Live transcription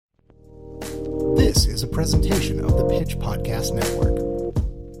This is a presentation of the Pitch Podcast Network.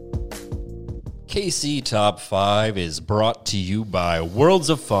 KC Top 5 is brought to you by Worlds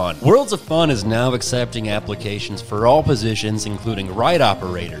of Fun. Worlds of Fun is now accepting applications for all positions, including ride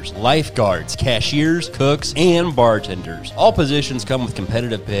operators, lifeguards, cashiers, cooks, and bartenders. All positions come with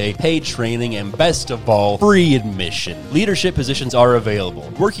competitive pay, paid training, and best of all, free admission. Leadership positions are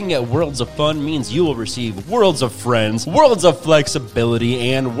available. Working at Worlds of Fun means you will receive worlds of friends, worlds of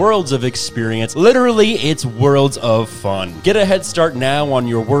flexibility, and worlds of experience. Literally, it's worlds of fun. Get a head start now on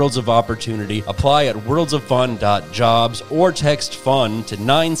your worlds of opportunity. Apply at worldsoffun.jobs or text FUN to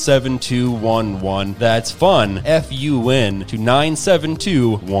 97211. That's FUN, F-U-N, to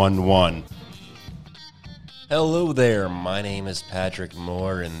 97211. Hello there, my name is Patrick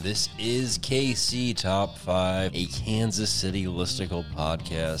Moore, and this is KC Top 5, a Kansas City listicle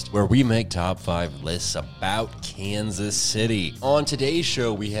podcast where we make top 5 lists about Kansas City. On today's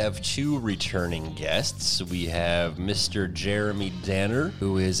show, we have two returning guests. We have Mr. Jeremy Danner,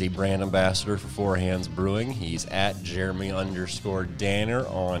 who is a brand ambassador for Four Hands Brewing. He's at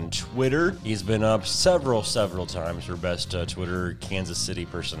Jeremy_Danner on Twitter. He's been up several times for best Twitter Kansas City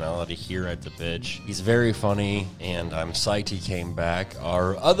personality here at The Pitch. He's very funny, and I'm psyched he came back.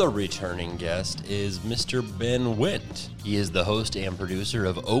 Our other returning guest is Mr. Ben Wint. He is the host and producer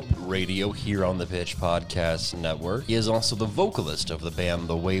of Ope Radio here on the Pitch Podcast Network. He is also the vocalist of the band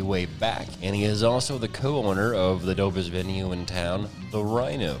The Way Way Back, and he is also the co-owner of the dopest venue in town, The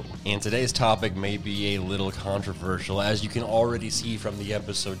Rhino. And today's topic may be a little controversial. As you can already see from the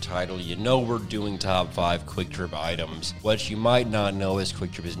episode title, you know we're doing top 5 Quick Trip items. What you might not know is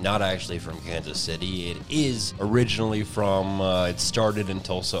Quick Trip is not actually from Kansas City. It is originally from, it started in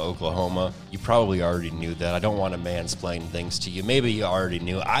Tulsa, Oklahoma. You probably already knew that. I don't want to mansplain things to you. Maybe you already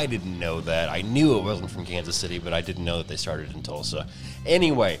knew. I didn't know that. I knew it wasn't from Kansas City, but I didn't know that they started in Tulsa.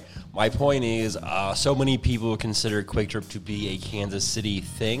 Anyway, my point is, so many people consider Quick Trip to be a Kansas City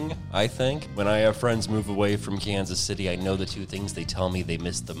thing, I think. When I have friends move away from Kansas City, I know the two things they tell me they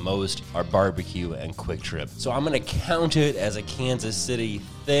miss the most are barbecue and Quick Trip. So I'm going to count it as a Kansas City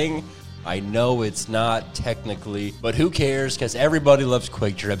thing. I know it's not technically, but who cares, because everybody loves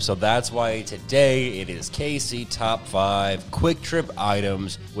Quick Trip, so that's why today it is KC Top 5 Quick Trip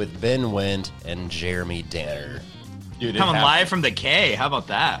items with Ben Wint and Jeremy Danner. Dude, coming live from the K, how about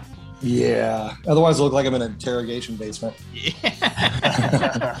that? Yeah, otherwise I look like I'm in an interrogation basement.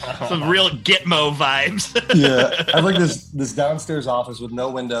 Yeah. Some real Gitmo vibes. Yeah, I have like this downstairs office with no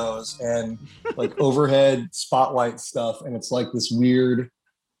windows and like overhead spotlight stuff, and it's like this weird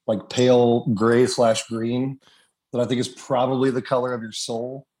like pale gray / green that I think is probably the color of your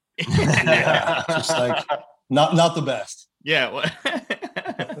soul. Yeah, just like not the best. Yeah.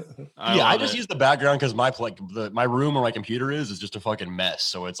 I just use the background because my room where my computer is just a fucking mess.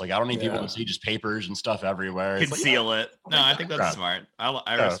 So it's like I don't need people to see just papers and stuff everywhere. Conceal it. No, I think that's smart.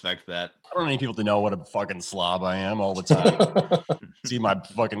 I respect that. I don't need people to know what a fucking slob I am all the time. See my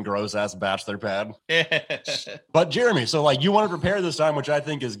fucking gross ass bachelor pad. But Jeremy, so like you want to prepare this time, which I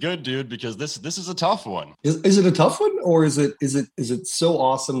think is good, dude, because this is a tough one. Is it a tough one, or is it so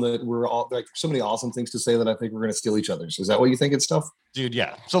awesome that we're all like so many awesome things to say that I think we're gonna steal each other's? Is that what you think it's tough? Dude,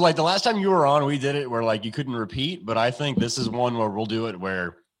 yeah. So like the last time you were on, we did it where like you couldn't repeat, but I think this is one where we'll do it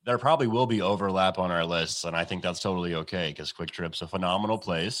where there probably will be overlap on our lists, and I think that's totally okay because Quick Trip's a phenomenal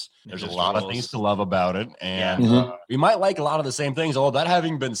place. There's a lot of things to love about it, and we might like a lot of the same things. Although that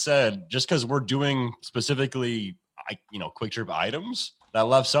having been said, just because we're doing specifically, Quick Trip items, that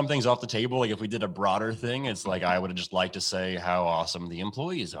left some things off the table. Like if we did a broader thing, it's like I would have just liked to say how awesome the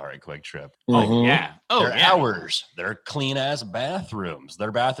employees are at Quick Trip. Their hours, their clean ass bathrooms.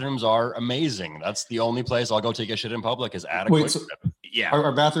 Their bathrooms are amazing. That's the only place I'll go take a shit in public is at a Quick Trip. Yeah,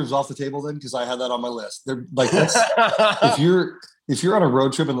 are bathrooms off the table then? Because I had that on my list. They're like that's if you're on a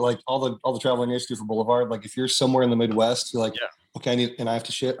road trip and like all the traveling you do for Boulevard, like if you're somewhere in the Midwest, you're like, okay, I have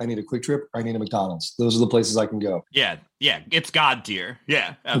to shit. I need a Quick Trip. I need a McDonald's. Those are the places I can go. Yeah, it's God tier.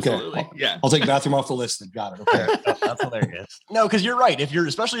 Yeah, absolutely. Okay. I'll take bathroom off the list. Then. Got it. Okay, that's hilarious. No, because you're right.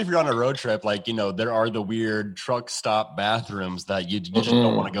 Especially if you're on a road trip, like there are the weird truck stop bathrooms that you just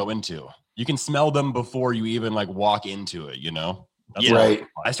don't want to go into. You can smell them before you even like walk into it. That's right.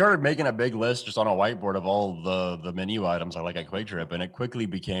 I started making a big list just on a whiteboard of all the menu items I like at Quick Trip, and it quickly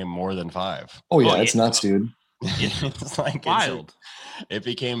became more than 5. Oh yeah, it's nuts, dude. It's like wild. It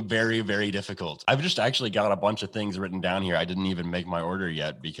became very, very difficult. I've just actually got a bunch of things written down here. I didn't even make my order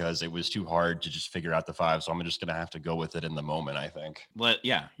yet because it was too hard to just figure out the 5. So I'm just gonna have to go with it in the moment, I think.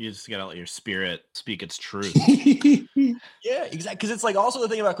 You just gotta let your spirit speak its truth. Yeah, exactly. Because it's like also the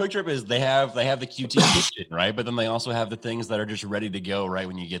thing about Quick Trip is they have the QT kitchen, right? But then they also have the things that are just ready to go right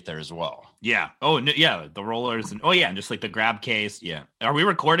when you get there as well. Yeah. Oh, no, yeah. The rollers and and just like the grab case. Yeah. Are we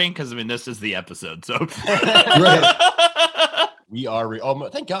recording? Because I mean, this is the episode. So Right. We are.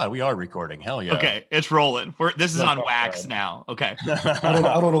 Thank God we are recording. Hell yeah. Okay, it's rolling. This is on wax now. Okay. I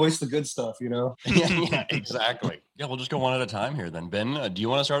don't want to waste the good stuff, you know? Yeah, exactly. Yeah, we'll just go one at a time here then. Ben, do you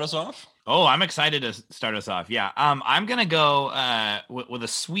want to start us off? Oh, I'm excited to start us off. Yeah. I'm gonna go with a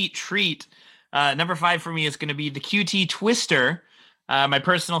sweet treat. Number 5 for me is gonna be the QT Twister. My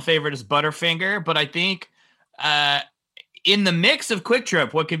personal favorite is Butterfinger, but I think in the mix of Quick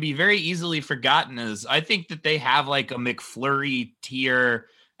Trip, what can be very easily forgotten is I think that they have like a McFlurry tier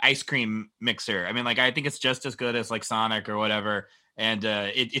ice cream mixer. I mean, like, I think it's just as good as like Sonic or whatever. And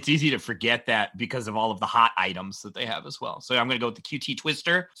it's easy to forget that because of all of the hot items that they have as well. So I'm going to go with the QT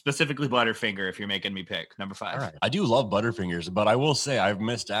Twister, specifically Butterfinger, if you're making me pick. Number 5. All right. I do love Butterfingers, but I will say I've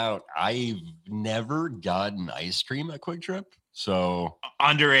missed out. I've never gotten ice cream at Quick Trip. So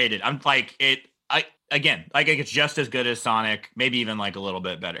underrated. I'm like it. Again, like it's just as good as Sonic, maybe even like a little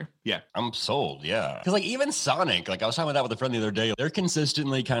bit better. Yeah. I'm sold. Yeah. Because like even Sonic, like I was talking about that with a friend the other day, they're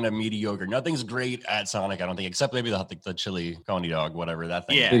consistently kind of mediocre. Nothing's great at Sonic, I don't think, except maybe the chili coney dog, whatever that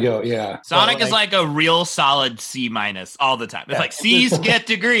thing. Yeah. There you go. Yeah. Sonic is like a real solid C- all the time. It's like C's get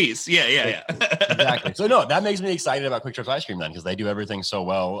degrees. Yeah. Exactly. So no, that makes me excited about Quick Trip's ice cream then, because they do everything so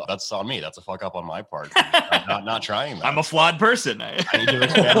well. That's on me. That's a fuck up on my part. I'm not trying that. I'm a flawed person. I need to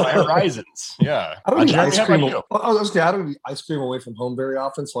expand my horizons. Yeah. I don't eat ice cream. I don't eat ice cream away from home very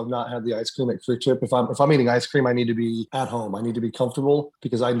often, so I've not had the ice cream at Quick Trip. If I'm eating ice cream, I need to be at home. I need to be comfortable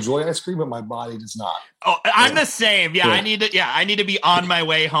because I enjoy ice cream, but my body does not. Oh, I'm the same. Yeah, I need to be on my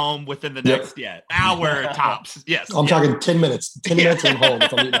way home within the next hour tops. Yes. I'm talking 10 minutes. 10 minutes I'm home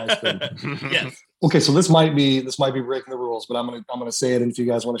if I'm eating ice cream. Yes. Okay, so this might be breaking the rules, but I'm gonna say it, and if you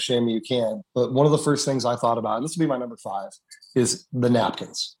guys want to shame me, you can. But one of the first things I thought about, and this will be my number 5, is the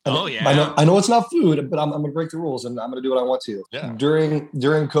napkins. Oh yeah. I know it's not food, but I'm gonna break the rules and I'm gonna do what I want to. Yeah. During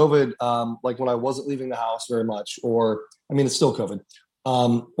COVID, like when I wasn't leaving the house very much, or I mean it's still COVID,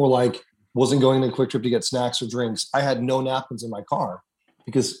 or like wasn't going to Quick Trip to get snacks or drinks, I had no napkins in my car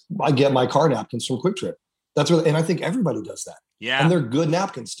because I get my car napkins from Quick Trip. That's really, and I think everybody does that. Yeah. And they're good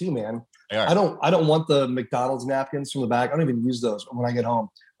napkins too, man. I don't want the McDonald's napkins from the back. I don't even use those when I get home.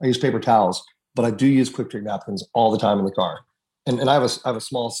 I use paper towels, but I do use Quick Trip napkins all the time in the car. And I have a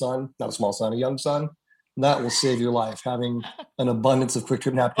small son, a young son. And that will save your life, having an abundance of Quick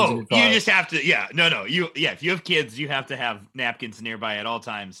Trip napkins in your car. You just have to, if you have kids, you have to have napkins nearby at all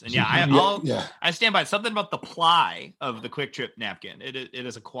times. And I stand by something about the ply of the Quick Trip napkin. It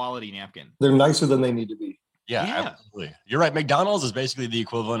is a quality napkin. They're nicer than they need to be. Yeah, absolutely. You're right. McDonald's is basically the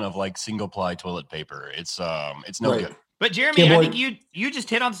equivalent of like single ply toilet paper. It's no good. But Jeremy, I think you just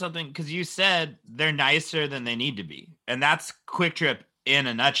hit on something because you said they're nicer than they need to be. And that's Quick Trip in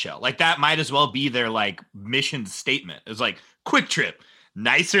a nutshell. Like that might as well be their like mission statement. It's like Quick Trip,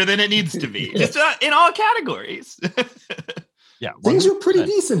 nicer than it needs to be. Just in all categories. Yeah, things are pretty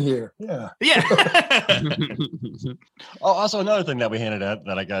decent here. Yeah. Also another thing that we handed out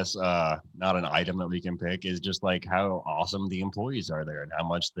that I guess not an item that we can pick is just like how awesome the employees are there and how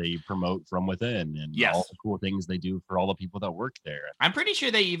much they promote from within and all the cool things they do for all the people that work there. I'm pretty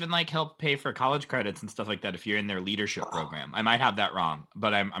sure they even like help pay for college credits and stuff like that if you're in their leadership program. I might have that wrong,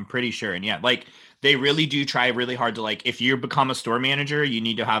 but I'm pretty sure. And like they really do try really hard to like, if you become a store manager, you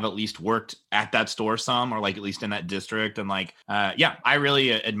need to have at least worked at that store some, or like at least in that district. And like, I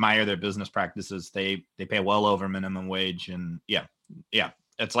really admire their business practices. They pay well over minimum wage, and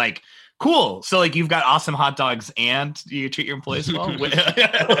it's like cool. So like you've got awesome hot dogs and you treat your employees well.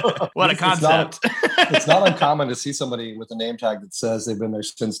 What a concept. It's not uncommon to see somebody with a name tag that says they've been there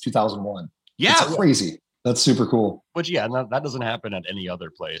since 2001. Yeah. It's crazy. That's super cool. Which, that doesn't happen at any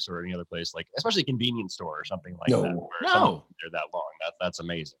other place or any other place, like especially a convenience store or something like that. Where they're that long. That's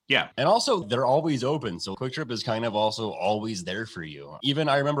amazing. Yeah. And also, they're always open. So Quick Trip is kind of also always there for you. Even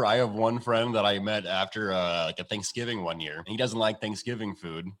I remember I have one friend that I met after like a Thanksgiving one year. He doesn't like Thanksgiving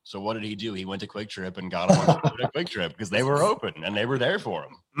food. So what did he do? He went to Quick Trip and got him a Quick Trip because they were open and they were there for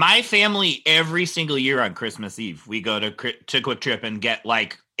him. My family, every single year on Christmas Eve, we go to Quick Trip and get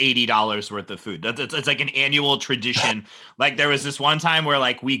like $80 worth of food. It's like an annual tradition. Like there was this one time where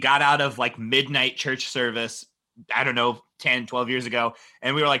like we got out of like midnight church service, I don't know, 10, 12 years ago.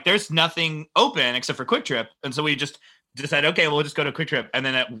 And we were like, there's nothing open except for Quick Trip. And so we just decided, okay, we'll just go to Quick Trip. And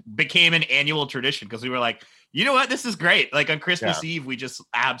then it became an annual tradition because we were like, you know what? This is great. Like on Christmas Eve, we just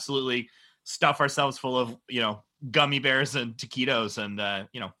absolutely stuff ourselves full of, gummy bears and taquitos and,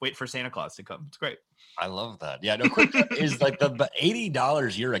 wait for Santa Claus to come. It's great. I love that. Yeah, no, Quick Trip is like the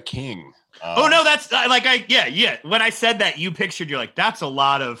 $80. You're a king. Oh no, that's yeah. When I said that, you pictured you're like, that's a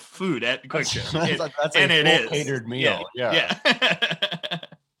lot of food at Quick Trip, that's and a it full is catered meal. Yeah.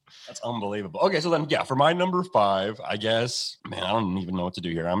 That's unbelievable. Okay, so then for my number 5, I guess, man, I don't even know what to do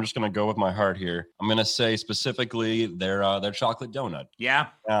here. I'm just gonna go with my heart here. I'm gonna say specifically their chocolate donut. Yeah.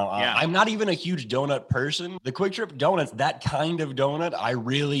 Now, Yeah. I'm not even a huge donut person. The Quick Trip donuts, that kind of donut, I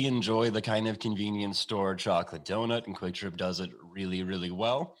really enjoy the kind of convenience store chocolate donut, and Quick Trip does it really, really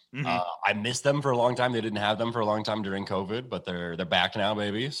well. Mhm. I missed them for a long time. They didn't have them for a long time during COVID, but they're back now,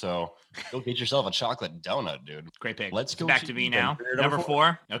 baby. So go get yourself a chocolate donut, dude. Great pick. Let's go back to me you now. then. Number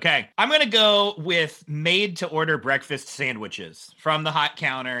 4. Okay. I'm going to go with made to order breakfast sandwiches from the hot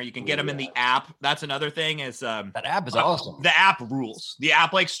counter. You can get them in the app. That's another thing is that app is awesome. The app rules. The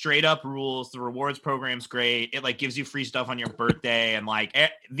app like straight up rules. The rewards program's great. It like gives you free stuff on your birthday, and like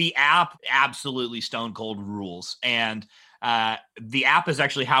the app absolutely stone cold rules. And the app is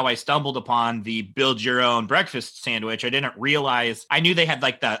actually how I stumbled upon the build your own breakfast sandwich. I didn't realize, I knew they had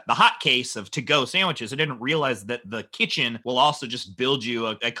like the hot case of to-go sandwiches. I didn't realize that the kitchen will also just build you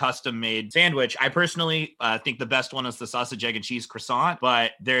a custom made sandwich. I personally think the best one is the sausage, egg, and cheese croissant,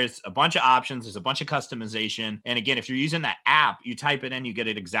 but there's a bunch of options. There's a bunch of customization. And again, if you're using that app, you type it in, you get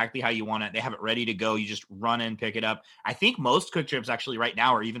it exactly how you want it. They have it ready to go. You just run in, pick it up. I think most Quick Trips actually right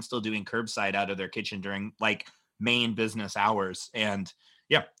now are even still doing curbside out of their kitchen during like main business hours. And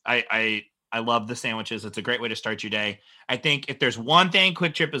yeah, I love the sandwiches. It's a great way to start your day. I think if there's one thing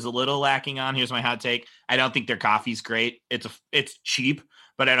Quick Trip is a little lacking on, here's my hot take. I don't think their coffee's great. It's cheap,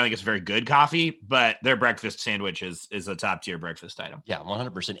 but I don't think it's very good coffee. But their breakfast sandwich is a top tier breakfast item. Yeah,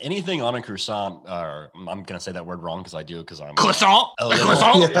 100%. Anything on a croissant, I'm gonna say that word wrong because I'm croissant.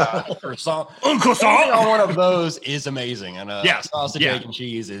 Croissant. Yeah. Croissant. Croissant. Anything on one of those is amazing. And sausage, Yeah. egg, and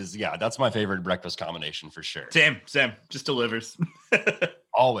cheese is that's my favorite breakfast combination for sure. Same. Just delivers.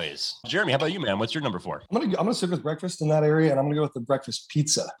 Always. Jeremy, how about you, man? What's your number 4? I'm gonna stick with breakfast in that area, and I'm gonna go with the breakfast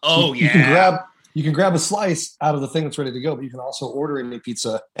pizza. Oh, You can grab a slice out of the thing that's ready to go, but you can also order any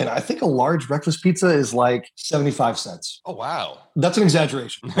pizza. And I think a large breakfast pizza is like 75 cents. Oh wow. That's an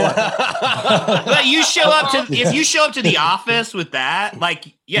exaggeration. But But you show up to if you show up to the office with that,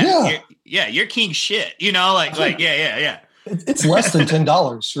 like you're king shit. You know, like yeah. It's less than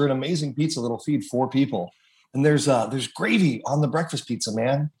 $10 for an amazing pizza that'll feed 4 people. And there's gravy on the breakfast pizza,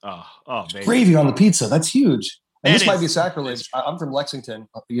 man. Oh, baby. Gravy on the pizza. That's huge. And this might be is sacrilege. I'm from Lexington,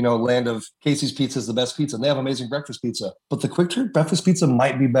 land of Casey's Pizza is the best pizza. And they have amazing breakfast pizza. But the Quick Trip breakfast pizza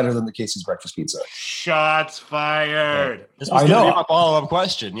might be better than the Casey's breakfast pizza. Shots fired. This was gonna be my follow-up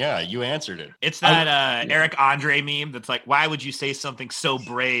question. Yeah, you answered it. It's that Eric Andre meme that's like, why would you say something so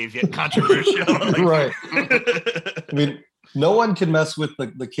brave yet controversial? Right. I mean, no one can mess with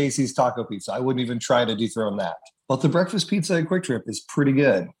the Casey's taco pizza. I wouldn't even try to dethrone that. But the breakfast pizza at Quick Trip is pretty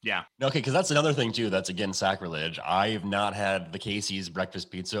good. Yeah. Okay, because that's another thing too. That's again sacrilege. I've not had the Casey's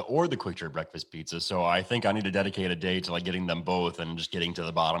breakfast pizza or the Quick Trip breakfast pizza, so I think I need to dedicate a day to like getting them both and just getting to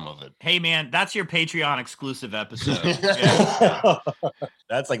the bottom of it. Hey man, that's your Patreon exclusive episode.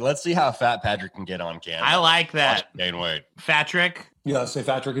 That's like, let's see how fat Patrick can get on camera. I like that. Gain weight. Fatrick. Yeah, say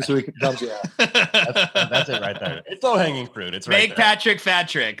Patrick is who he comes. Yeah, that's it right there. It's low hanging fruit. It's right Make there. Patrick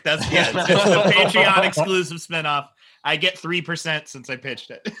Fatrick. That's it's the Patreon exclusive spinoff. I get 3% since I pitched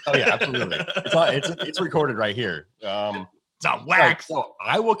it. Oh yeah, absolutely. It's recorded right here. It's on wax. Right, so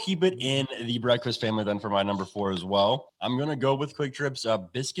I will keep it in the breakfast family then for my number 4 as well. I'm gonna go with Quick Trip's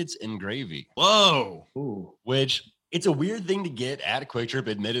biscuits and gravy. Whoa. ooh, Which it's a weird thing to get at Quick Trip,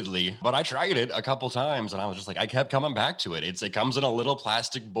 admittedly, but I tried it a couple times and I was just like, I kept coming back to it. It comes in a little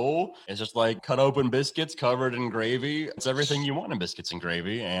plastic bowl. It's just like cut open biscuits covered in gravy. It's everything you want in biscuits and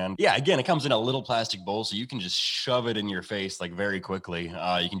gravy. And yeah, again, it comes in a little plastic bowl, so you can just shove it in your face like very quickly.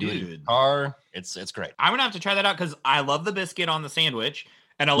 You can do it in your car. It's great. I'm gonna have to try that out because I love the biscuit on the sandwich.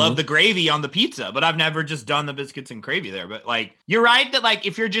 And I love the gravy on the pizza, but I've never just done the biscuits and gravy there. But like, you're right that like,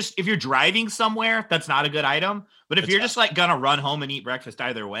 if you're driving somewhere, that's not a good item. But if you're just like gonna run home and eat breakfast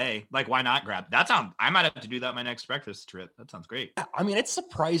either way, like why not grab that? I might have to do that my next breakfast trip. That sounds great. I mean, it's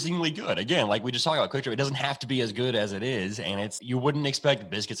surprisingly good. Again, like we just talked about Quick Trip, it doesn't have to be as good as it is. And you wouldn't expect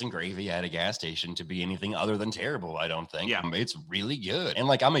biscuits and gravy at a gas station to be anything other than terrible, I don't think. Yeah. It's really good. And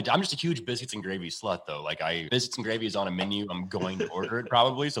like, I'm just a huge biscuits and gravy slut though. Like biscuits and gravy is on a menu. I'm going to order it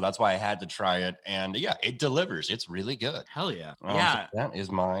probably. So that's why I had to try it. And yeah, it delivers. It's really good. Hell yeah. So that is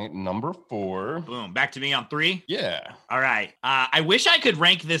my number 4. Boom. Back to me on 3. Yeah. All right. I wish I could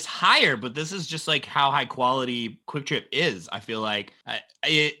rank this higher, but this is just like how high quality Quick Trip is. I feel like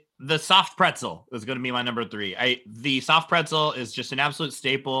The soft pretzel is going to be my number 3. The soft pretzel is just an absolute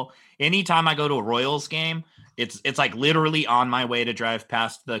staple. Anytime I go to a Royals game, it's like literally on my way to drive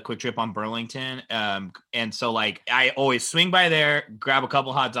past the Quick Trip on Burlington. And so like I always swing by there, grab a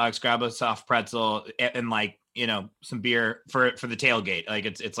couple hot dogs, grab a soft pretzel, and like, you know, some beer for the tailgate. Like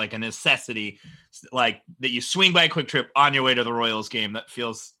it's like a necessity, like that you swing by a Quick Trip on your way to the Royals game. That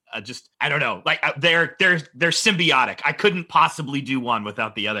feels just, I don't know, like they're symbiotic. I couldn't possibly do one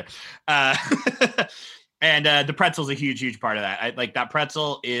without the other. And the pretzel is a huge part of that. I like that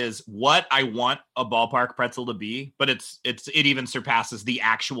pretzel is what I want a ballpark pretzel to be, but it even surpasses the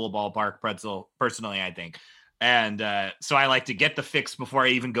actual ballpark pretzel personally, I think. And so I like to get the fix before I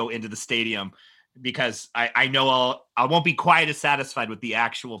even go into the stadium, because I know I won't be quite as satisfied with the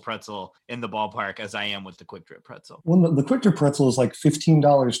actual pretzel in the ballpark as I am with the Quick Trip pretzel. Well, the Quick Trip pretzel is like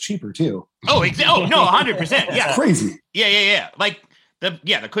 $15 cheaper too. Oh, no, 100%. Yeah. Crazy. Yeah. Like the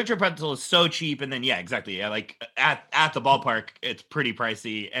Quick Trip pretzel is so cheap. And then, yeah, exactly. Yeah. Like at the ballpark, it's pretty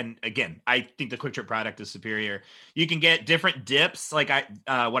pricey. And again, I think the Quick Trip product is superior. You can get different dips. Like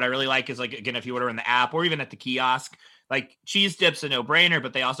what I really like is, like, again, if you order in the app or even at the kiosk, like cheese dip's a no-brainer,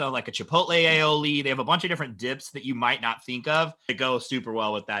 but they also have like a Chipotle aioli. They have a bunch of different dips that you might not think of. They go super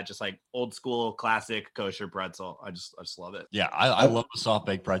well with that, just like old school, classic kosher pretzel. I just love it. Yeah, I love the soft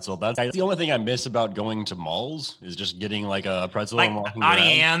baked pretzel. That's the only thing I miss about going to malls is just getting like a pretzel like and walking Auntie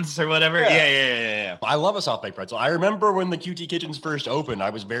around. Anne's or whatever. Yeah. I love a soft baked pretzel. I remember when the QT Kitchens first opened, I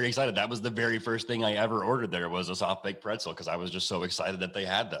was very excited. That was the very first thing I ever ordered there was a soft baked pretzel, because I was just so excited that they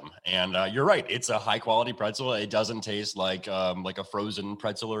had them. And you're right, it's a high quality pretzel. It doesn't taste like a frozen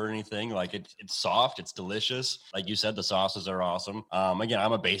pretzel or anything. Like it's soft, it's delicious. Like you said, the sauces are awesome. Again,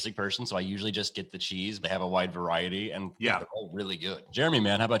 I'm a basic person, so I usually just get the cheese. They have a wide variety, and Yeah, they're all really good. Jeremy,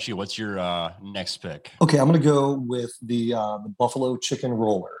 man, how about you? What's your next pick? Okay, I'm gonna go with the buffalo chicken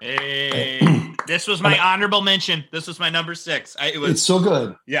roller. Hey, this was my honorable mention. This was my number 6. It's so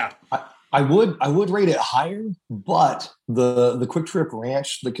good. Yeah. I would rate it higher, but the Quick Trip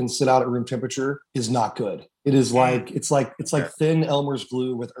ranch that can sit out at room temperature is not good. It is like it's like thin Elmer's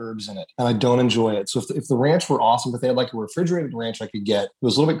glue with herbs in it, and I don't enjoy it. So if the ranch were awesome, if they had like a refrigerated ranch I could get, it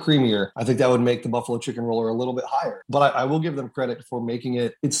was a little bit creamier, I think that would make the buffalo chicken roller a little bit higher. But I will give them credit for making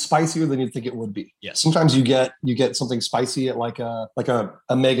it's spicier than you'd think it would be. Yes. Sometimes you get something spicy at like a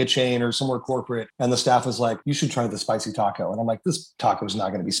mega chain or somewhere corporate, and the staff is like, you should try the spicy taco, and I'm like, this taco is not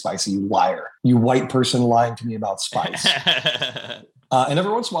going to be spicy, you liar, you white person lying to me about spice. And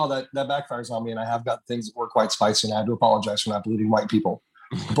every once in a while that backfires on me, and I have got things that were quite spicy, and I had to apologize for not believing white people.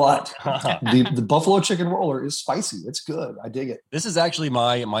 But the buffalo chicken roller is spicy. It's good. I dig it. This is actually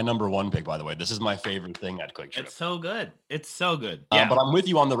my number 1 pick, by the way. This is my favorite thing at Quick Trip. It's so good. It's so good. Yeah. But I'm with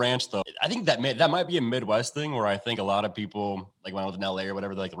you on the ranch, though. I think that might be a Midwest thing, where I think a lot of people, like when I was in LA or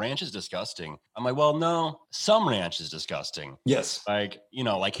whatever, they're like, ranch is disgusting. I'm like, well, no, some ranch is disgusting. Yes. Like,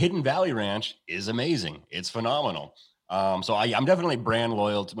 like Hidden Valley Ranch is amazing. It's phenomenal. So I'm definitely brand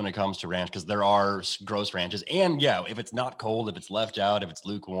loyal when it comes to ranch, because there are gross ranches. And yeah, if it's not cold, if it's left out, if it's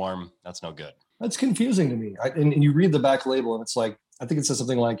lukewarm, that's no good. That's confusing to me. And you read the back label, and it's like, I think it says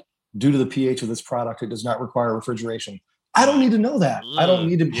something like, due to the pH of this product, it does not require refrigeration. I don't need to know that. I don't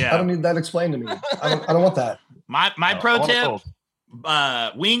need that explained to me. I don't want that. My pro tip,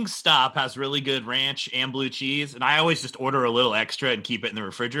 Wingstop has really good ranch and blue cheese, and I always just order a little extra and keep it in the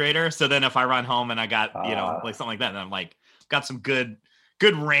refrigerator. So then if I run home and I got like something like that, then I'm like, got some good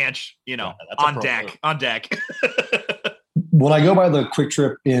ranch, on deck. When I go by the Quick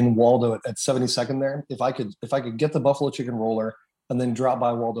Trip in Waldo at 72nd there, if I could get the buffalo chicken roller and then drop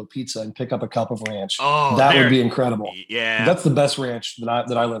by Waldo Pizza and pick up a cup of ranch, that would be incredible. Yeah, that's the best ranch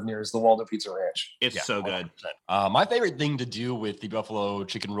that I live near, is the Waldo Pizza Ranch. It's so good. My favorite thing to do with the buffalo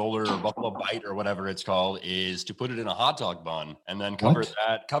chicken roller or buffalo bite or whatever it's called is to put it in a hot dog bun and then cover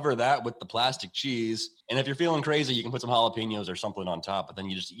that with the plastic cheese. And if you're feeling crazy, you can put some jalapenos or something on top, but then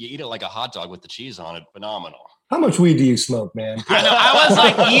you eat it like a hot dog with the cheese on it. Phenomenal. How much weed do you smoke, man? I know. I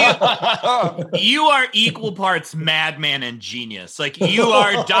was like, you are equal parts madman and genius. Like, you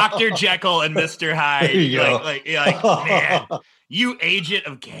are Dr. Jekyll and Mr. Hyde. There you go. Like, man, you agent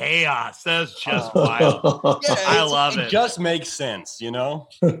of chaos. That's just wild. Yeah, I love it. It just makes sense, Yeah, no.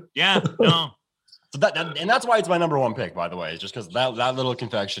 So and that's why it's my number 1 pick, by the way, is just because that little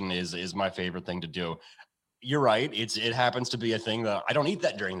confection is my favorite thing to do. You're right. It happens to be a thing that I don't eat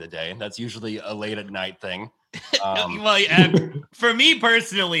that during the day. That's usually a late at night thing. For me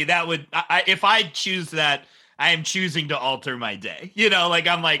personally, that would, if I choose that, I am choosing to alter my day.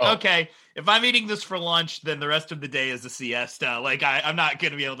 I'm like, okay, if I'm eating this for lunch, then the rest of the day is a siesta. Like I'm not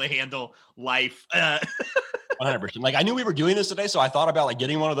going to be able to handle life. 100%. Like I knew we were doing this today, so I thought about like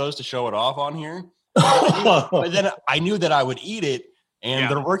getting one of those to show it off on here. But then I knew that I would eat it, and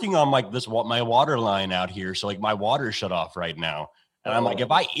they're working on like my water line out here, so like my water's shut off right now. And I'm like, if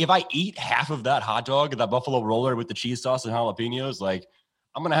I eat half of that hot dog, that buffalo roller with the cheese sauce and jalapenos, like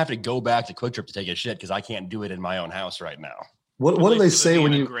I'm gonna have to go back to Quick Trip to take a shit because I can't do it in my own house right now. What do they say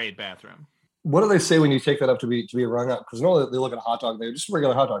when you great bathroom? What do they say when you take that up to be rung up? Because normally they look at a hot dog, they're just a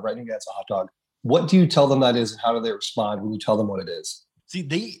regular hot dog, right? And that's a hot dog. What do you tell them that is, and how do they respond when you tell them what it is?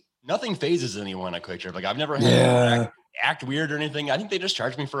 See, nothing phases anyone at Quick Trip. Like I've never had act weird or anything. I think they just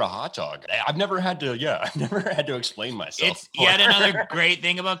charge me for a hot dog. I've never had to explain myself. It's yet another great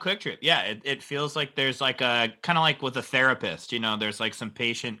thing about Quick Trip. Yeah, it feels like there's like a kind of like with a therapist, there's like some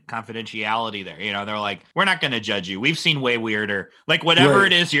patient confidentiality there. They're like, we're not going to judge you. We've seen way weirder. Like whatever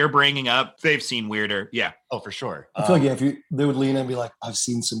it is you're bringing up, they've seen weirder. Yeah. Oh, for sure. I feel like they would lean in and be like, I've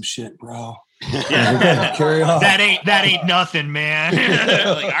seen some shit, bro. Yeah. Carry on. That ain't nothing, man.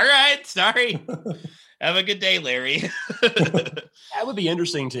 Like, all right, sorry. Have a good day, Larry. That would be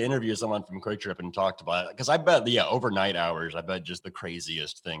interesting to interview someone from Quick Trip and talk about it. Because I bet, overnight hours, I bet just the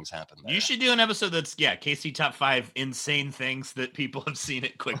craziest things happen there. You should do an episode that's, KC Top 5 insane things that people have seen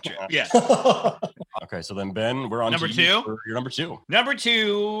at Quick Trip. Yeah. Okay, so then, Ben, we're on number to 2. You're number 2. Number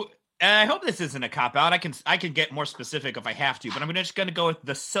 2, and I hope this isn't a cop-out. I can get more specific if I have to, but I'm just going to go with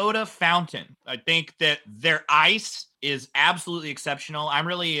the soda fountain. I think that their ice is absolutely exceptional. I'm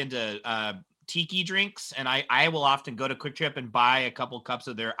really into tiki drinks, and I will often go to Quick Trip and buy a couple cups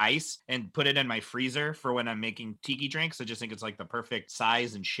of their ice and put it in my freezer for when I'm making tiki drinks. I just think it's like the perfect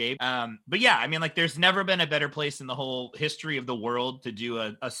size and shape. But yeah, I mean, like there's never been a better place in the whole history of the world to do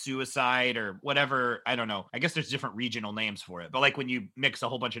a suicide or whatever. I don't know. I guess there's different regional names for it, but like when you mix a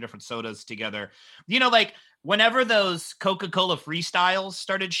whole bunch of different sodas together, like whenever those Coca-Cola freestyles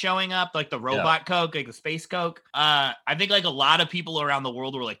started showing up, like the robot Coke, like the space Coke, I think like a lot of people around the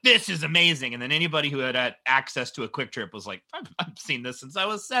world were like, this is amazing. And then anybody who had access to a Quick Trip was like, I've seen this since I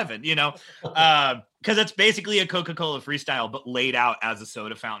was 7, because it's basically a Coca-Cola freestyle, but laid out as a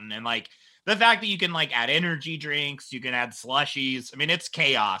soda fountain. And like the fact that you can like add energy drinks, you can add slushies. I mean, it's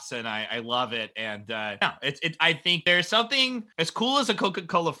chaos and I love it. And I think there's something as cool as a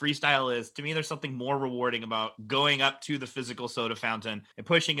Coca-Cola freestyle is. To me, there's something more rewarding about going up to the physical soda fountain and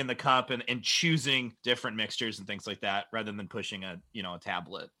pushing in the cup and choosing different mixtures and things like that rather than pushing a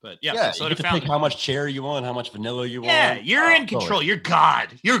tablet. But so you get to pick how much cherry you want, how much vanilla you want. Yeah, you're in control. Totally. You're God.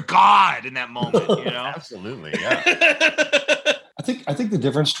 You're God in that moment, Absolutely, yeah. I think the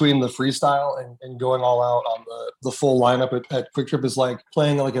difference between the freestyle and going all out on the full lineup at Quick Trip is like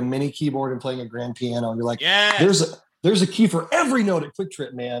playing like a mini keyboard and playing a grand piano. You're like, there's a key for every note at Quick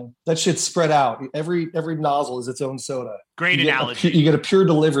Trip, man. That shit's spread out. Every nozzle is its own soda. Great analogy. You get a pure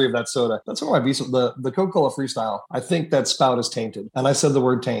delivery of that soda. That's one of my beats. The Coca-Cola freestyle. I think that spout is tainted, and I said the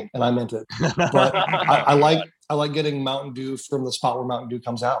word taint, and I meant it. But I like getting Mountain Dew from the spot where Mountain Dew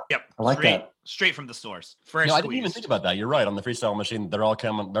comes out. Yep, I like that. Straight from the source. I didn't even think about that. You're right. On the freestyle machine, they're all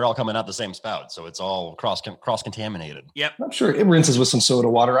coming out the same spout, so it's all cross contaminated. Yep. I'm sure it rinses with some soda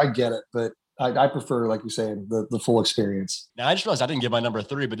water. I get it, but I prefer, like you say, the full experience. Now, I just realized I didn't get my number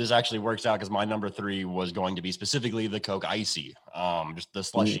 3, but this actually works out because my number 3 was going to be specifically the Coke Icy, just the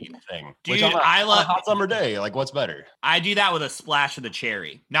slushy thing. Dude, I love a hot summer day. Like, what's better? I do that with a splash of the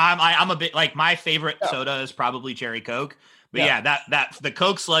cherry. Now, I'm a bit like my favorite soda is probably cherry Coke. But that the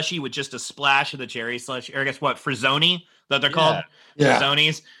Coke slushy with just a splash of the cherry slushy, or I guess what, Frizzoni, that they're called,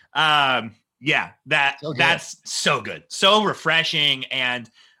 Frizzonis. That's so good, so refreshing,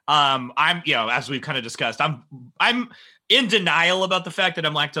 and I'm as we've kind of discussed, I'm in denial about the fact that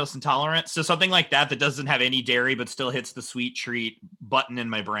I'm lactose intolerant. So something like that doesn't have any dairy but still hits the sweet treat button in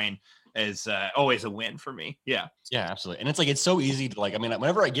my brain is always a win for me. Yeah, absolutely. And it's like, it's so easy to like, I mean,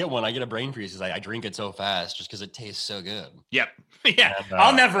 whenever I get one, I get a brain freeze because I drink it so fast just because it tastes so good. Yep. Yeah. And,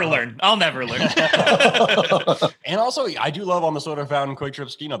 I'll never learn. And also I do love on the soda fountain Quick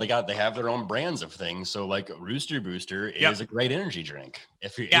Trips, they have their own brands of things. So like Rooster Booster is a great energy drink.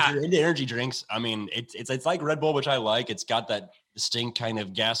 If you're into energy drinks, I mean, it's like Red Bull, which I like. It's got that distinct kind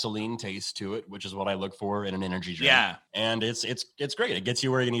of gasoline taste to it, which is what I look for in an energy drink. Yeah. And it's great. It gets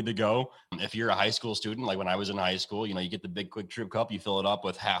you where you need to go. If you're a high school student, like when I was in high school, you get the big Quick Trip cup, you fill it up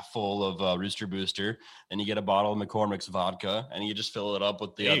with half full of Rooster Booster, then you get a bottle of McCormick's vodka, and you just fill it up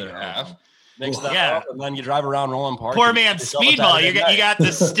with the other half. Mix that up, and then you drive around Roland Park. Poor man, Speedball. You got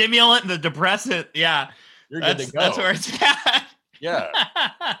the stimulant and the depressant. Yeah. You're good to go. That's where it's at. Yeah.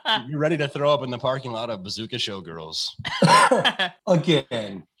 You're ready to throw up in the parking lot of Bazooka Showgirls.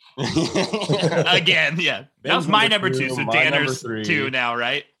 Again. Again, yeah. That was my number 2. So Danner's 2 now,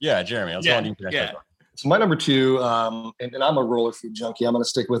 right? Yeah, Jeremy. I was going to yeah. So my number two, and I'm a roller food junkie. I'm going to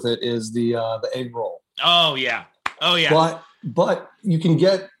stick with it. Is the egg roll. Oh yeah. Oh yeah. But you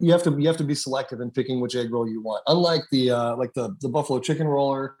have to be selective in picking which egg roll you want. Unlike the buffalo chicken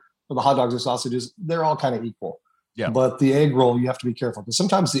roller or the hot dogs or sausages, they're all kind of equal. Yeah. But the egg roll, you have to be careful because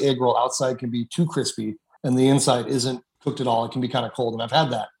sometimes the egg roll outside can be too crispy and the inside isn't cooked at all. It can be kind of cold, and I've had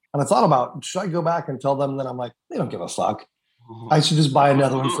that. And I thought about, should I go back and tell them that? I'm like, they don't give a fuck. I should just buy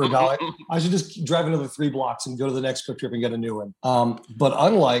another one for $1. I should just drive another 3 blocks and go to the next Quick Trip and get a new one. But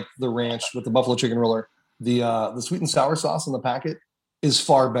unlike the ranch with the buffalo chicken roller, the sweet and sour sauce in the packet is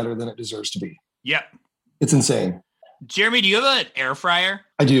far better than it deserves to be. Yep. It's insane. Jeremy, do you have an air fryer?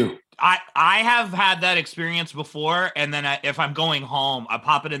 I do. I have had that experience before, and then if I'm going home, I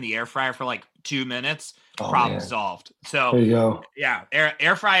pop it in the air fryer for like 2 minutes. Problem solved. So there you go. Yeah,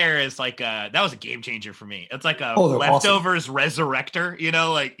 air fryer is like that was a game changer for me. It's like a leftovers resurrector,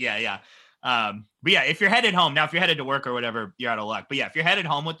 yeah. But yeah, if you're headed home now, if you're headed to work or whatever, you're out of luck. But yeah, if you're headed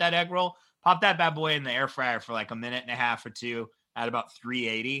home with that egg roll, pop that bad boy in the air fryer for like a minute and a half or two at about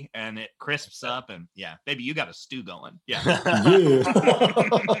 380, and it crisps up, and yeah, baby, you got a stew going. Yeah.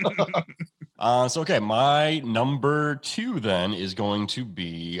 So, okay, my number 2 then is going to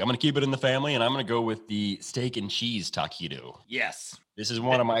be, I'm going to keep it in the family, and I'm going to go with the steak and cheese taquito. Yes. This is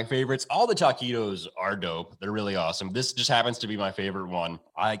one of my favorites. All the taquitos are dope. They're really awesome. This just happens to be my favorite one.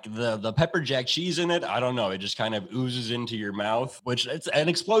 Like the pepper jack cheese in it, I don't know. It just kind of oozes into your mouth, which it's an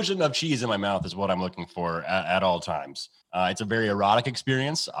explosion of cheese in my mouth is what I'm looking for at all times. It's a very erotic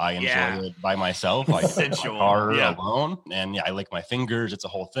experience. I enjoy it by myself. I sit in my car alone, and I lick my fingers. It's a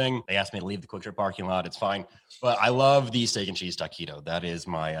whole thing. They asked me to leave the Quick Trip parking lot. It's fine. But I love the steak and cheese taquito. That is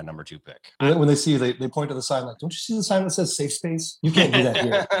my number 2 pick. When they see you, they point to the sign like, don't you see the sign that says safe space? You can't do that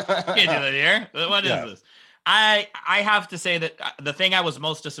here. You can't do that here. What is this? I have to say that the thing I was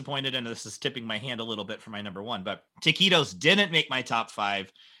most disappointed in, this is tipping my hand a little bit for my number 1, but taquitos didn't make my top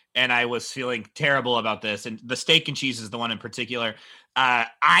 5. And I was feeling terrible about this. And the steak and cheese is the one in particular.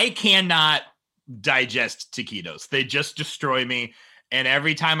 I cannot digest taquitos. They just destroy me. And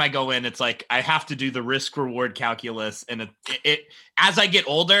every time I go in, it's like I have to do the risk reward calculus. And it as I get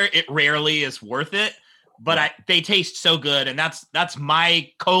older, it rarely is worth it. But they taste so good, and that's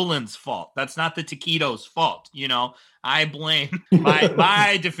my colon's fault. That's not the taquitos' fault. I blame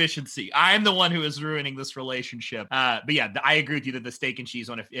my deficiency. I'm the one who is ruining this relationship. But yeah, I agree with you that the steak and cheese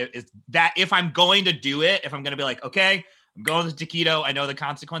one, if I'm going to do it, if I'm going to be like, okay, I'm going to taquito, I know the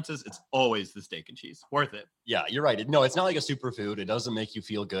consequences, it's always the steak and cheese. Worth it. Yeah, you're right. No, it's not like a superfood. It doesn't make you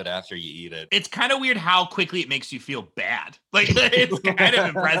feel good after you eat it. It's kind of weird how quickly it makes you feel bad. Like, it's kind of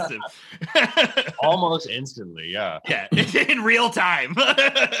impressive. Almost instantly, yeah. Yeah, in real time.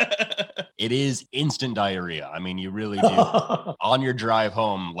 It is instant diarrhea. I mean, you really do. On your drive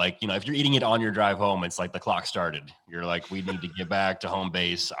home, if you're eating it on your drive home, it's like the clock started. You're like, we need to get back to home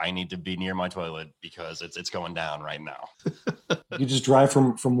base. I need to be near my toilet because it's going down right now. You just drive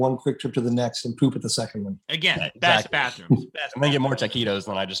from one Quick Trip to the next and poop at the second one. Again, best bathrooms. And then get more taquitos,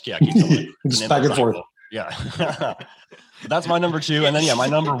 then I just keep going. Just back and forth. Yeah. That's my number 2. And then, my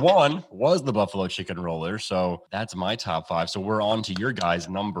number 1 was the buffalo chicken roller. So that's my top 5. So we're on to your guys'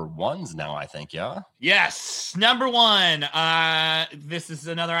 number 1s now, I think. Yeah. Yes. Number 1. This is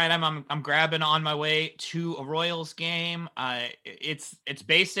another item I'm grabbing on my way to a Royals game. It's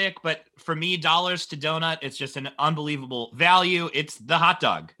basic, but for me, dollars to donut, it's just an unbelievable value. It's the hot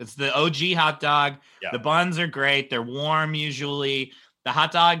dog. It's the OG hot dog. Yeah. The buns are great. They're warm usually. The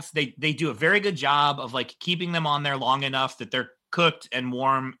hot dogs, they do a very good job of keeping them on there long enough that they're cooked and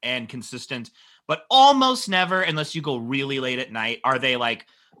warm and consistent, but almost never, unless you go really late at night, are they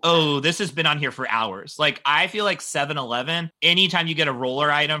oh, this has been on here for hours. I feel like 7-Eleven, anytime you get a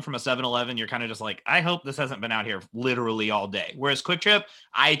roller item from a 7-Eleven, you're kind of just like, I hope this hasn't been out here literally all day. Whereas Quick Trip,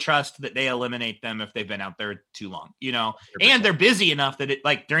 I trust that they eliminate them if they've been out there too long, 100%. And they're busy enough that it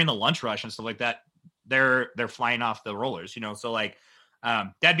during the lunch rush and stuff like that, they're flying off the rollers, so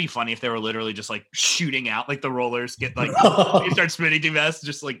that'd be funny if they were literally just shooting out the rollers get they start spinning too fast,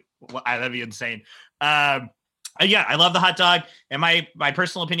 just that'd be insane. Yeah, I love the hot dog, and my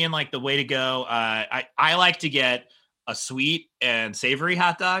personal opinion, the way to go, I like to get a sweet and savory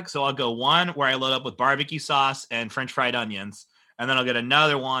hot dog. So I'll go one where I load up with barbecue sauce and French fried onions, and then I'll get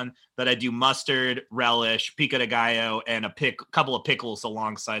another one that I do mustard, relish, pico de gallo, and a couple of pickles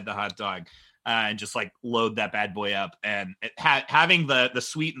alongside the hot dog. And just load that bad boy up, and having the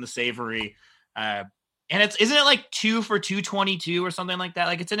sweet and the savory, and isn't it 2 for $2.22 or something like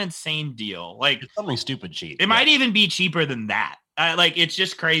that? It's an insane deal. It's something stupid cheap. It might even be cheaper than that. It's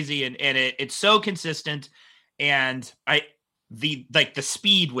just crazy, and it's so consistent, and the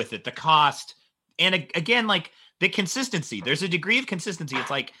speed with it, the cost, again, like the consistency, there's a degree of consistency. It's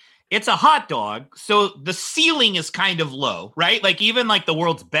like, it's a hot dog, so the ceiling is kind of low, right? Like even like the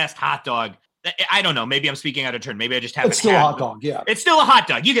world's best hot dog, I don't know, maybe I'm speaking out of turn. Maybe I just haven't. It's still a hot dog, yeah. It's still a hot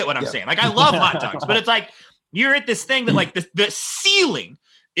dog. You get what I'm saying? Like I love hot dogs, but it's like you're at this thing that like the ceiling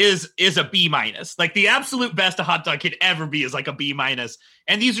is a B minus. Like the absolute best a hot dog could ever be is like a B minus,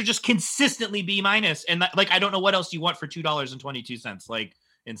 and these are just consistently B minus. And like I don't know what else you want for $2.22. Like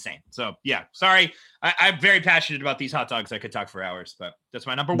insane. So yeah, sorry. I'm very passionate about these hot dogs. I could talk for hours, but that's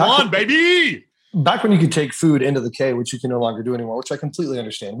my number one, baby. Back when you could take food into the K, which you can no longer do anymore, which I completely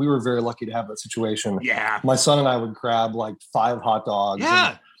understand. We were very lucky to have that situation. Yeah. My son and I would grab like 5 hot dogs. Yeah.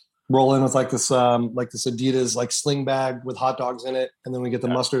 And roll in with like this Adidas like sling bag with hot dogs in it, and then we get the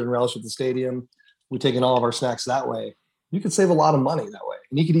mustard and relish at the stadium. We take in all of our snacks that way. You could save a lot of money that way,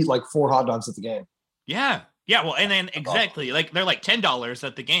 and you could eat like 4 hot dogs at the game. Yeah. Well, and then exactly like they're like $10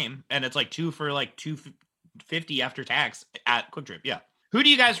 at the game, and it's like 2 for like $2.50 after tax at Quick Trip. Yeah. Who do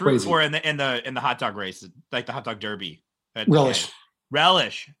you guys root for in the hot dog race, like the hot dog derby? Relish.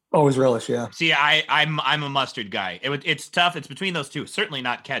 Always relish, yeah. See, I'm a mustard guy. It's tough. It's between those two. Certainly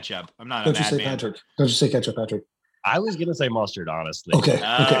not ketchup. I'm not. Don't you say Patrick? Don't you say ketchup, Patrick? I was gonna say mustard, honestly. Okay.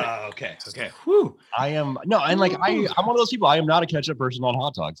 Whew. I'm one of those people. I am not a ketchup person on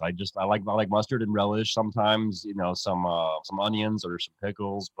hot dogs. I like mustard and relish. Sometimes, some onions or some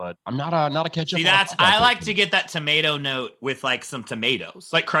pickles, but I'm not a ketchup. See, I like to get that tomato note with like some tomatoes,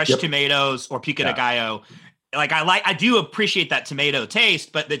 like crushed tomatoes or pico de gallo. Like I do appreciate that tomato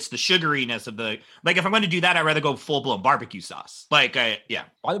taste, but it's the sugariness of the, like, if I'm going to do that, I'd rather go full blown barbecue sauce. Like, yeah.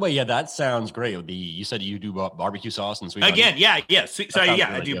 By the way, yeah, that sounds great. You said you do barbecue sauce and sweet again, onions? yeah. So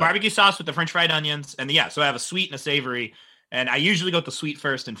yeah, I do barbecue sauce with the French fried onions, and so I have a sweet and a savory, and I usually go with the sweet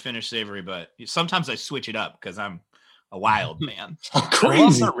first and finish savory, but sometimes I switch it up because I'm a wild man. Crazy. I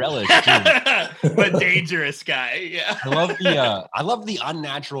love the relish, too. But dangerous guy. Yeah. I love the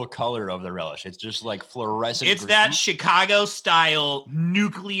unnatural color of the relish. It's just like fluorescent. It's green. that Chicago style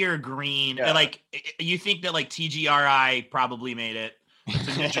nuclear green. Yeah. Like you think that like TGRI probably made it. It's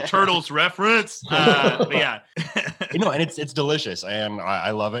a Ninja Turtles reference. But yeah. And it's delicious, and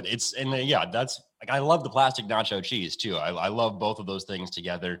I love it. That's like, I love the plastic nacho cheese too. I love both of those things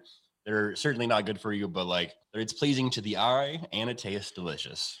together. They're certainly not good for you, but like it's pleasing to the eye and it tastes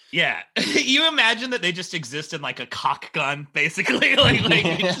delicious. Yeah. You imagine that they just exist in like a cock gun, basically. like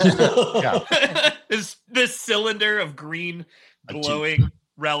this cylinder of green glowing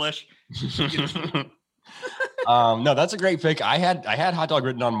relish. No, that's a great pick. I had hot dog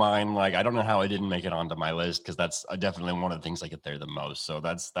written on mine. Like, I don't know how I didn't make it onto my list, because that's definitely one of the things I get there the most. So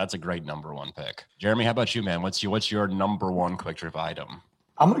that's a great number one pick. Jeremy, how about you, man? What's your number one Quick Trip item?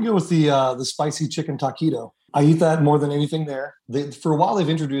 I'm going to go with the spicy chicken taquito. I eat that more than anything there. For a while, they've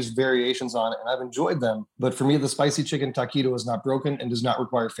introduced variations on it, and I've enjoyed them. But for me, the spicy chicken taquito is not broken and does not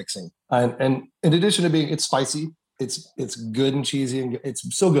require fixing. And in addition to being, it's spicy, it's good and cheesy, and it's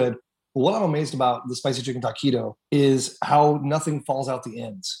so good. But what I'm amazed about the spicy chicken taquito is how nothing falls out the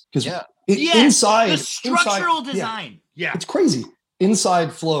ends. Because inside, the structural design. Yeah, it's crazy.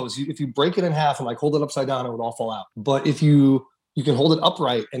 Inside flows. If you break it in half and like hold it upside down, it would all fall out. But if you can hold it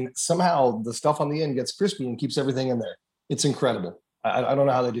upright, and somehow the stuff on the end gets crispy and keeps everything in there. It's incredible. I don't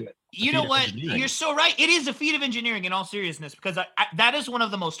know how they do it. You know what? You're so right. It is a feat of engineering, in all seriousness, because that is one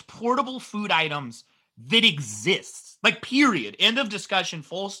of the most portable food items that exists. Like, period. End of discussion.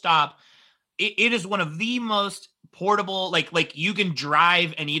 Full stop. It is one of the most portable. Like you can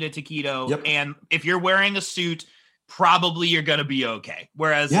drive and eat a taquito, and if you're wearing a suit, probably you're gonna be okay.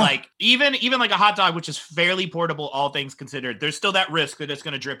 Whereas like even like a hot dog, which is fairly portable, all things considered, there's still that risk that it's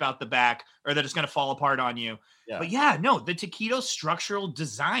gonna drip out the back or that it's gonna fall apart on you. Yeah. But the taquito structural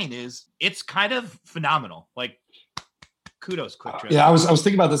design it's kind of phenomenal. Like, kudos, Quick Trip. I was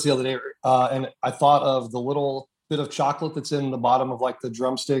thinking about this the other day, and I thought of the little bit of chocolate that's in the bottom of like the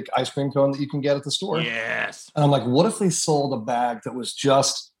drumstick ice cream cone that you can get at the store. Yes. And I'm like, what if they sold a bag that was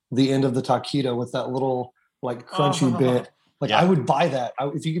just the end of the taquito with that little like crunchy bit? Like, I would buy that.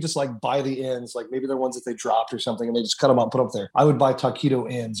 If you could just like buy the ends, like maybe they're ones that they dropped or something and they just cut them out and put up there. I would buy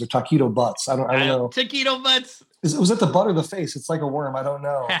taquito ends or taquito butts. I don't know. Taquito butts. Was it the butt or the face? It's like a worm. I don't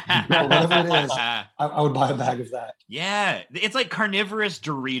know. Whatever it is, I would buy a bag of that. Yeah. It's like carnivorous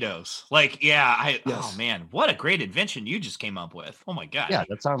Doritos. Like, oh man, what a great invention you just came up with. Oh my God. Yeah,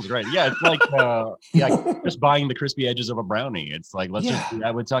 that sounds great. Yeah, it's like just buying the crispy edges of a brownie. It's like, let's just do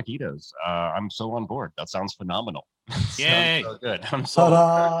that with taquitos. I'm so on board. That sounds phenomenal. Yay. So good. I'm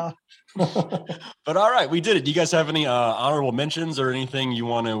so But all right, we did it. Do you guys have any honorable mentions or anything you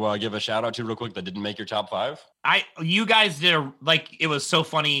want to give a shout out to real quick that didn't make your top 5? You guys did it was so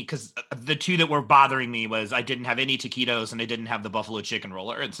funny because the two that were bothering me was I didn't have any taquitos and I didn't have the buffalo chicken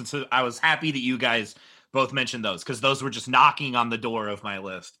roller. And so I was happy that you guys both mentioned those because those were just knocking on the door of my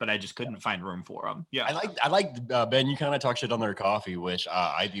list, but I just couldn't find room for them. Yeah. I like Ben, you kind of talk shit on their coffee, which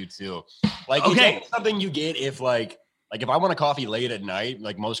I do too. Like, okay. It's something you get if like if I want a coffee late at night,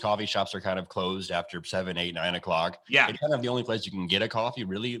 like most coffee shops are kind of closed after 7, 8, 9 o'clock. Yeah. It's kind of the only place you can get a coffee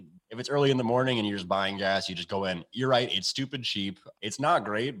really. If it's early in the morning and you're just buying gas, you just go in. You're right. It's stupid cheap. It's not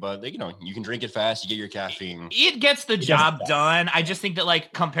great, but you know, you can drink it fast. You get your caffeine. It gets the job done. I just think that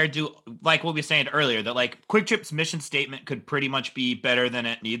like compared to like what we were saying earlier, that like Quick Trip's mission statement could pretty much be better than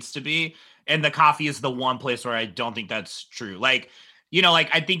it needs to be. And the coffee is the one place where I don't think that's true. Like, you know, like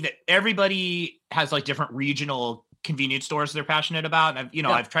I think that everybody has like different regional convenience stores they're passionate about. And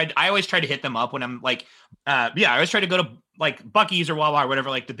I always try to hit them up when I'm like, I always try to go to like Buc-ee's or Wawa or whatever,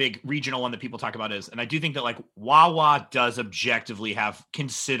 like the big regional one that people talk about is. And I do think that like Wawa does objectively have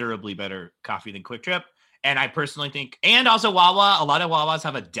considerably better coffee than Quick Trip. And I personally think, and also Wawa, a lot of Wawas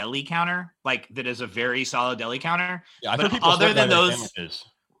have a deli counter, like that is a very solid deli counter. Yeah, but other than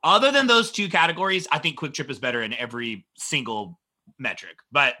those two categories, I think Quick Trip is better in every single metric,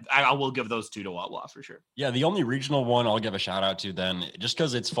 but I will give those two to Wawa for sure. Yeah, the only regional one I'll give a shout out to then, just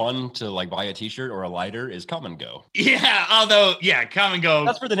because it's fun to like buy a t-shirt or a lighter, is Come and Go. Yeah, although Come and Go.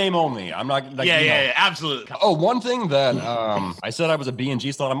 That's for the name only. I'm not like yeah, absolutely. Oh, one thing that I said I was a B&G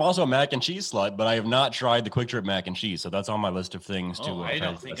slut. I'm also a mac and cheese slut, but I have not tried the Quick Trip mac and cheese, so that's on my list of things to. I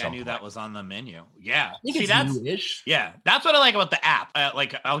don't think I knew that was on the menu. Yeah, see, that's new-ish. Yeah, that's what I like about the app.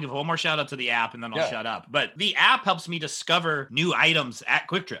 Like I'll give one more shout out to the app and then I'll shut up. But the app helps me discover new items at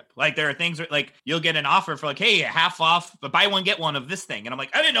Quick Trip. Like there are things where, like you'll get an offer for like, hey, half off, but buy one get one of this thing, and I'm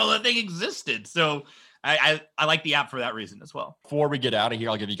like, I didn't know that thing existed. So I like the app for that reason as well. Before we get out of here,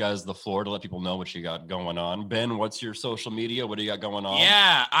 I'll give you guys the floor to let people know what you got going on. Ben, what's your social media? What do you got going on?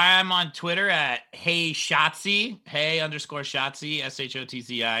 Yeah, I'm on Twitter at Hey Shotzi, Hey_Shotzi,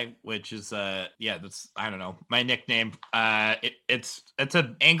 SHOTZI, which is that's I don't know, my nickname. It's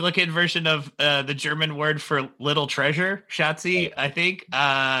an Anglican version of the German word for little treasure, Shotzi, I think.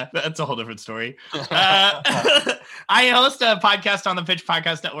 That's a whole different story. I host a podcast on the Pitch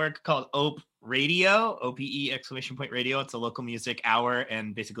Podcast Network called OPE Radio, OPE Radio. It's a local music hour,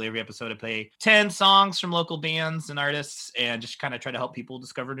 and basically every episode I play 10 songs from local bands and artists and just kind of try to help people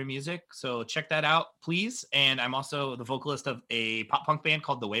discover new music. So check that out, please. And I'm also the vocalist of a pop punk band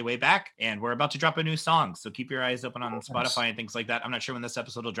called The Way Way Back, and we're about to drop a new song. So keep your eyes open on Spotify and things like that. I'm not sure when this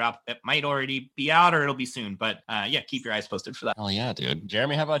episode will drop. It might already be out or it'll be soon, but keep your eyes posted for that. Oh yeah, dude.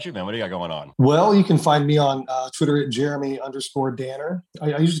 Jeremy, how about you, man? What do you got going on? Well, you can find me on Twitter at Jeremy_Danner.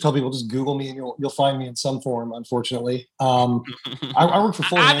 I usually tell people just Google me and you'll find me in some form, unfortunately. I work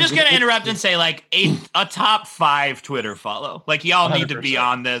for I'm just going to interrupt and say like a top 5 Twitter follow. Like y'all 100%. Need to be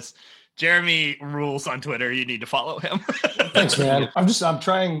on this. Jeremy rules on Twitter. You need to follow him. Thanks, man. I'm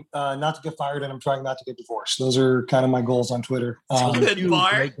trying not to get fired, and I'm trying not to get divorced. Those are kind of my goals on Twitter.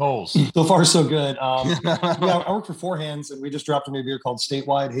 Great goals. So far, so good. I work for Four Hands, and we just dropped a new beer called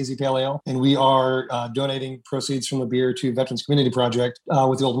Statewide Hazy Pale Ale, and we are donating proceeds from the beer to Veterans Community Project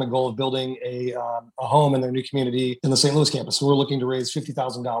with the ultimate goal of building a home in their new community in the St. Louis campus. So we're looking to raise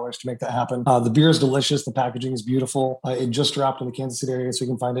 $50,000 to make that happen. The beer is delicious. The packaging is beautiful. It just dropped in the Kansas City area, so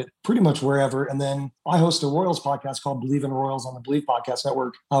you can find it pretty much wherever. And then I host a Royals podcast called Believe in Royals on the Believe Podcast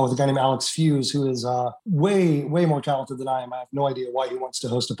Network with a guy named Alex Fuse, who is way more talented than I am. I have no idea why he wants to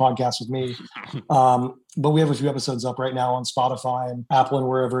host a podcast with me. But we have a few episodes up right now on Spotify and Apple and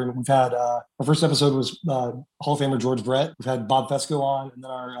wherever. And we've had our first episode was Hall of Famer George Brett. We've had Bob Fesco on, and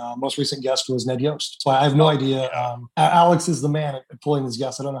then our most recent guest was Ned Yost. So I have no idea. Alex is the man at pulling these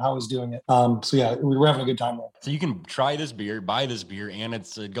guests. I don't know how he's doing it. We're having a good time there. So you can try this beer, buy this beer, and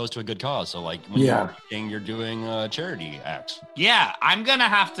it goes to a good cause. So like when you're doing charity acts. Yeah, I'm gonna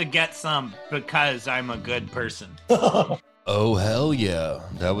have to get some because I'm a good person. Oh, hell yeah.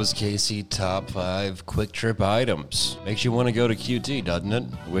 That was Casey top 5 Quick Trip items. Makes you want to go to QT, doesn't it?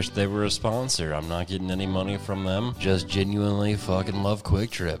 Wish they were a sponsor. I'm not getting any money from them. Just genuinely fucking love Quick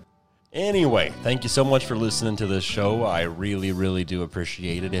Trip. Anyway, thank you so much for listening to this show. I really, really do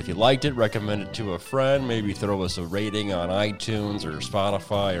appreciate it. If you liked it, recommend it to a friend. Maybe throw us a rating on iTunes or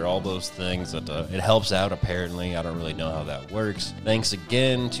Spotify or all those things. It helps out, apparently. I don't really know how that works. Thanks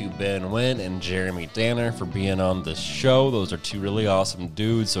again to Ben Wynn and Jeremy Danner for being on this show. Those are two really awesome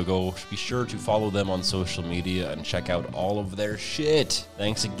dudes, so go be sure to follow them on social media and check out all of their shit.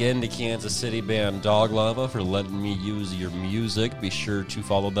 Thanks again to Kansas City band Dog Lava for letting me use your music. Be sure to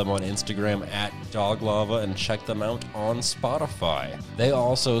follow them on Instagram Instagram at Doglava and check them out on Spotify. They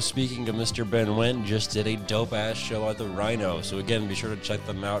also, speaking of Mr. Ben Wendt, just did a dope-ass show at the Rhino. So again, be sure to check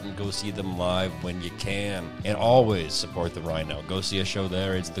them out and go see them live when you can. And always support the Rhino. Go see a show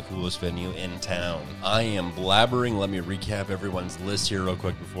there. It's the coolest venue in town. I am blabbering. Let me recap everyone's list here real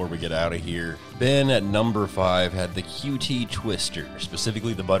quick before we get out of here. Ben at number 5 had the QT Twister,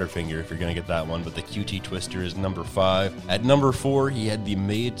 specifically the Butterfinger if you're going to get that one, but the QT Twister is number 5. At number 4, he had the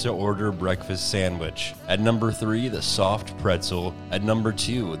made-to-order breakfast sandwich. At number 3, the soft pretzel. At number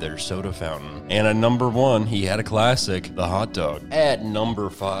 2, their soda fountain. And at number 1, he had a classic, the hot dog. At number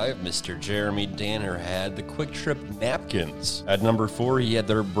 5, Mr. Jeremy Danner had the Quick Trip napkins. At number 4, he had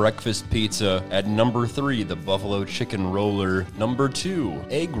their breakfast pizza. At number 3, the buffalo chicken roller. Number 2,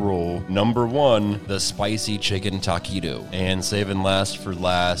 egg roll. Number 1, the spicy chicken taquito. And saving last for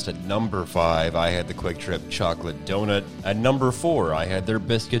last, at number 5, I had the Quick Trip chocolate donut. At number 4, I had their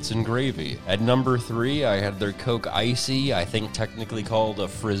biscuits and gravy. At number 3, I had their Coke Icy, I think technically called a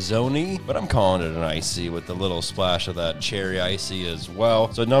Frizzoni, but I'm calling it an Icy with a little splash of that cherry icy as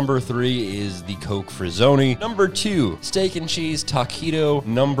well. So number 3 is the Coke Frizzoni. Number 2, steak and cheese taquito.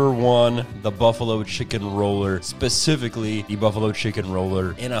 Number 1, the buffalo chicken roller, specifically the buffalo chicken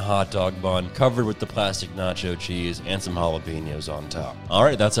roller in a hot dog bun covered with the plastic nacho cheese and some jalapenos on top. All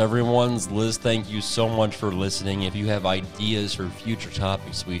right, that's everyone's list. Thank you so much for listening. If you have ideas for future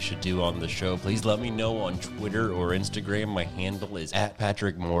topics we should do on the show, please let me know on Twitter or Instagram. My handle is at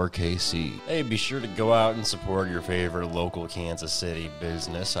PatrickMooreKC. Hey, be sure to go out and support your favorite local Kansas City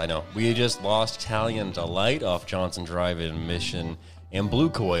business. I know we just lost Italian Delight off Johnson Drive in Mission, and Blue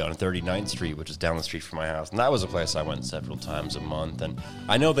Koi on 39th Street, which is down the street from my house. And that was a place I went several times a month. And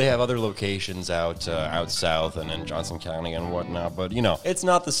I know they have other locations out south and in Johnson County and whatnot, but, you know, it's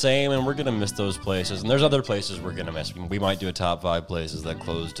not the same, and we're going to miss those places. And there's other places we're going to miss. We might do a top 5 places that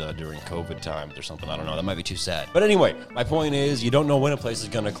closed during COVID times or something. I don't know. That might be too sad. But anyway, my point is, you don't know when a place is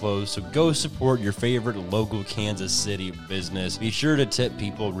going to close, so go support your favorite local Kansas City business. Be sure to tip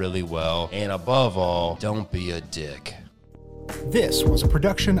people really well. And above all, don't be a dick. This was a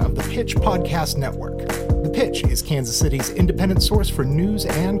production of the Pitch Podcast Network. The Pitch is Kansas City's independent source for news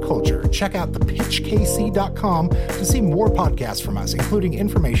and culture. Check out thepitchkc.com to see more podcasts from us, including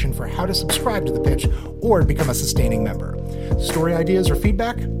information for how to subscribe to The Pitch or become a sustaining member. Story ideas or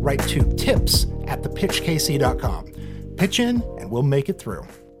feedback? Write to tips@thepitchkc.com. Pitch in and we'll make it through.